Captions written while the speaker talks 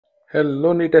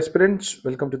Hello Neet aspirants,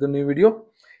 welcome to the new video.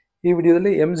 ಈ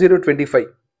ವಿಡಿಯೋದಲ್ಲಿ M025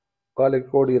 college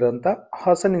code ಇರೋಂಥ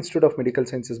Haasan institute of medical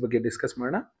sciences ಬಗ್ಗೆ discuss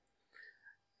ಮಾಡೋಣ.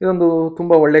 ಇದೊಂದು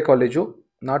ತುಂಬ ಒಳ್ಳೆ college,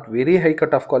 not very high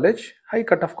cut off college. High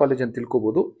cut off college ಅಂತ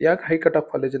ತಿಳ್ಕೊಬೋದು. ಯಾಕೆ ಹೈ ಕಟ್ ಆಫ್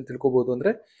ಕಾಲೇಜ್ ಅಂತ ತಿಳ್ಕೊಬೋದು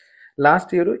ಅಂದರೆ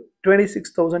last year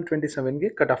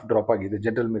 26,027ಗೆ cut off drop ಆಗಿದೆ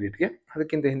ಜನರಲ್ ಮೆರಿಟ್ಗೆ.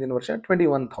 ಅದಕ್ಕಿಂತ ಹಿಂದಿನ ವರ್ಷ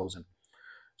 21,000.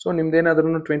 ಸೊ ನಿಮ್ದೇನಾದ್ರೂ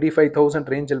 25,000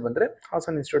 ರೇಂಜಲ್ಲಿ ಬಂದರೆ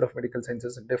Haasan institute of medical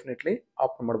sciences definitely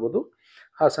apt ಮಾಡ್ಬೋದು.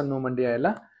 ಹಾಸನ್ನು ಮಂಡ್ಯ ಎಲ್ಲ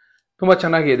ತುಂಬ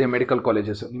ಚೆನ್ನಾಗಿದೆ medical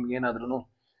colleges. ನಿಮ್ಗೇನಾದ್ರೂ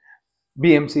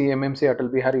BMC MMC Atal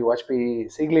Bihari Vajpayee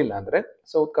ಸಿಗಲಿಲ್ಲ ಅಂದರೆ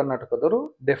ಸೌತ್ ಕರ್ನಾಟಕದವರು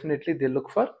definitely they look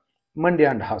for Mandya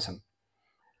and Haasan.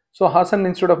 So Haasan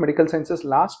institute of medical sciences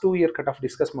last 2 year cut off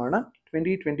discuss ಮಾಡೋಣ.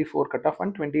 2024 cut off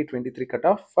and 2023 cut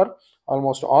off for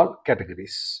almost all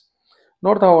categories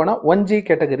ನೋಡ್ತಾ ಹೋಗೋಣ. 1G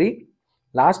ಕ್ಯಾಟಗರಿ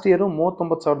ಲಾಸ್ಟ್ ಇಯರು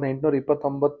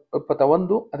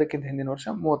 39,821, ಅದಕ್ಕಿಂತ ಹಿಂದಿನ ವರ್ಷ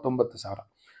 39,000.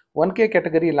 1K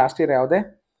category last year ಯಾವುದೇ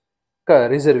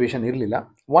reservation ಇರಲಿಲ್ಲ.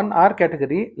 1R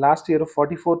category last year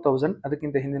 44,000,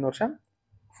 ಅದಕ್ಕಿಂತ ಹಿಂದಿನ ವರ್ಷ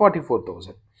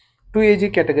 44,000. 2AG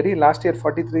ಕ್ಯಾಟಗರಿ ಲಾಸ್ಟ್ ಇಯರ್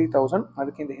 43,000,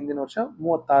 ಅದಕ್ಕಿಂತ ಹಿಂದಿನ ವರ್ಷ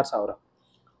 36,000.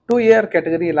 2AR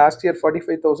ಕ್ಯಾಟಗರಿ ಲಾಸ್ಟ್ ಇಯರ್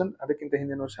 45,000, ಅದಕ್ಕಿಂತ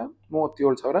ಹಿಂದಿನ ವರ್ಷ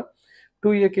 37,000.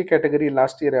 2AK ಕ್ಯಾಟಗರಿ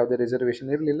ಲಾಸ್ಟ್ ಇಯರ್ ಯಾವುದೇ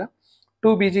ರಿಸರ್ವೇಷನ್ ಇರಲಿಲ್ಲ.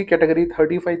 2BG ಕ್ಯಾಟಗರಿ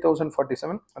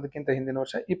 35,047, ಅದಕ್ಕಿಂತ ಹಿಂದಿನ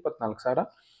ವರ್ಷ 24,000.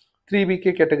 3BK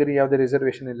ಕ್ಯಾಟಗರಿ ಯಾವುದೇ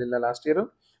ರಿಸರ್ವೇಷನ್ ಇರಲಿಲ್ಲ last year.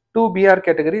 2BR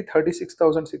category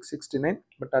 36,669,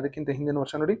 but ಅದಕ್ಕಿಂತ ಹಿಂದಿನ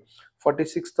ವರ್ಷ ನೋಡಿ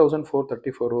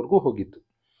 46,434ವರೆಗೂ ಹೋಗಿತ್ತು.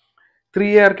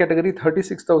 3AR ಕ್ಯಾಟಗರಿ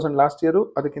 36,000 ಲಾಸ್ಟ್ ಇಯರು,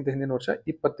 ಅದಕ್ಕಿಂತ ಹಿಂದಿನ ವರ್ಷ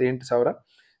 28,000.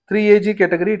 3AG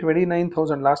ಕ್ಯಾಟಗರಿ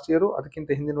 29,000 ಲಾಸ್ಟ್ ಇಯರು, ಅದಕ್ಕಿಂತ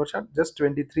ಹಿಂದಿನ ವರ್ಷ ಜಸ್ಟ್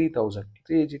 23,000.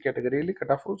 3AG ಕ್ಯಾಟಗರಿಯಲ್ಲಿ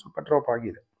ಕಟ್ ಆಫು ಸ್ವಲ್ಪ ಡ್ರಾಪ್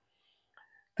ಆಗಿದೆ.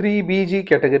 3BG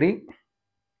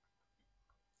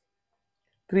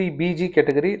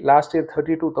ಕ್ಯಾಟಗರಿ ಲಾಸ್ಟ್ ಇಯರ್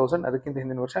 32,000, ಅದಕ್ಕಿಂತ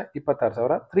ಹಿಂದಿನ ವರ್ಷ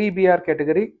 26,000. 3BR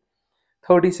ಕ್ಯಾಟಗರಿ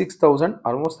 36,000,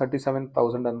 ಆಲ್ಮೋಸ್ಟ್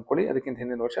 37,000 ಅಂದ್ಕೊಳ್ಳಿ, ಅದಕ್ಕಿಂತ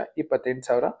ಹಿಂದಿನ ವರ್ಷ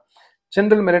 28,000.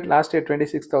 ಜನರಲ್ ಮೆರಿಟ್ ಲಾಸ್ಟ್ ಇಯರ್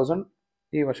 26,000,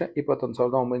 ಈ ವರ್ಷ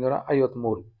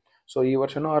 21,953. ಸೊ ಈ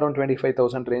ವರ್ಷನೂ ಅರೌಂಡ್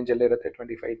 25,000 ರೇಂಜಲ್ಲೇ ಇರುತ್ತೆ.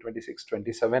 25, 26,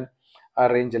 27 ಆ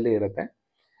ರೇಂಜಲ್ಲಿ ಇರುತ್ತೆ.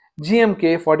 GMK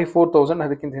 44,000,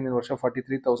 ಅದಕ್ಕಿಂತ ಹಿಂದಿನ ವರ್ಷ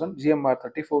 43,000. GMR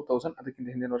 34,000, ಅದಕ್ಕಿಂತ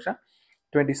ಹಿಂದಿನ ವರ್ಷ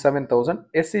 27,000.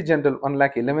 SC ಜನರಲ್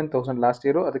 1,11,000 ಲಾಸ್ಟ್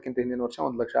ಇಯರು, ಅದಕ್ಕಿಂತ ಹಿಂದಿನ ವರ್ಷ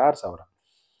 1,06,000.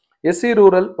 SC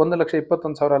ರೂರಲ್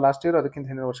 1,21,000 ಲಾಸ್ಟ್ ಇಯರ್, ಅದಕ್ಕಿಂತ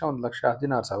ಹಿಂದಿನ ವರ್ಷ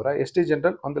 1,16,000. ST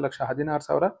ಜನರಲ್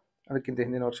 1,16,000, ಅದಕ್ಕಿಂತ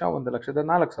ಹಿಂದಿನ ವರ್ಷ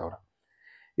 1,04,000.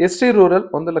 ST ರೂರಲ್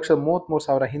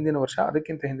 1,33,000 ಹಿಂದಿನ ವರ್ಷ,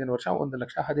 ಅದಕ್ಕಿಂತ ಹಿಂದಿನ ವರ್ಷ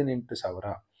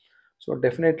 1,18,000. ಸೊ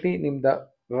ಡೆಫಿನೆಟ್ಲಿ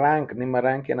ನಿಮ್ಮ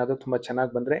ರ್ಯಾಂಕ್ ಏನಾದರೂ ತುಂಬ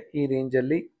ಚೆನ್ನಾಗಿ ಬಂದರೆ ಈ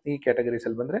ರೇಂಜಲ್ಲಿ ಈ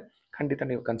ಕ್ಯಾಟಗರೀಸಲ್ಲಿ ಬಂದರೆ ಖಂಡಿತ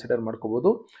ನೀವು ಕನ್ಸಿಡರ್ ಮಾಡ್ಕೋಬೋದು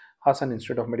Haasan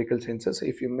institute of medical sciences.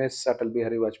 If you miss Atal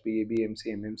Bihari Vajpayee, BMC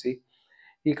MMC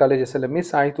ಈ ಕಾಲೇಜಸ್ಸೆಲ್ಲ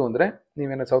ಮಿಸ್ ಆಯಿತು ಅಂದರೆ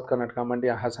ನೀವೇನೋ ಸೌತ್ ಕರ್ನಾಟಕ,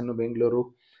 ಮಂಡ್ಯ, ಹಾಸನ್ನು, ಬೆಂಗಳೂರು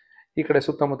ಈ ಕಡೆ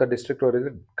ಸುತ್ತಮುತ್ತ ಡಿಸ್ಟ್ರಿಕ್ಟ್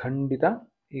ಅವರಿದ್ರೆ ಖಂಡಿತ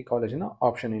ಈ ಕಾಲೇಜಿನ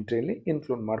ಆಪ್ಷನ್ ಎಂಟ್ರಿಯಲ್ಲಿ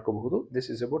ಇನ್ಕ್ಲೂಡ್ ಮಾಡ್ಕೋಬಹುದು. This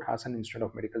is about Haasan institute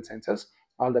of medical sciences.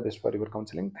 All the best for your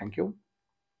counselling. Thank you.